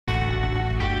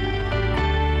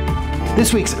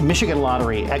This week's Michigan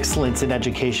Lottery Excellence in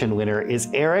Education winner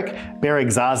is Erich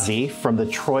Beregszaszy from the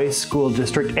Troy School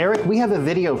District. Erich, we have a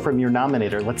video from your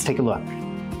nominator. Let's take a look.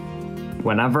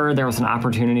 Whenever there was an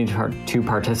opportunity to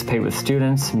participate with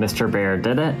students, Mr. Bear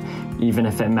did it, even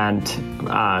if it meant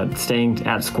staying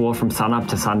at school from sunup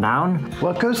to sundown.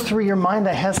 What goes through your mind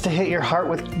that has to hit your heart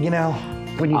with,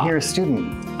 when you hear a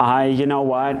student? You know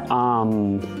what?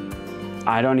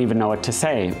 I don't even know what to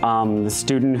say. The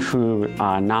student who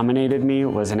nominated me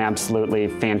was an absolutely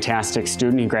fantastic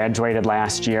student. He graduated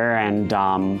last year, and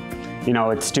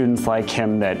it's students like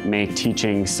him that make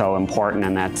teaching so important,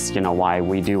 and that's why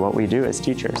we do what we do as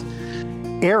teachers.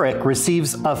 Erich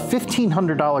receives a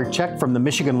 $1,500 check from the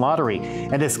Michigan Lottery,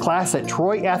 and his class at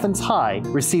Troy Athens High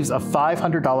receives a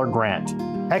 $500 grant.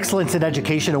 Excellence in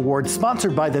Education Award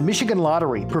sponsored by the Michigan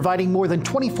Lottery, providing more than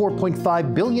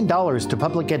 $24.5 billion to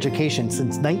public education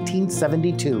since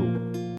 1972.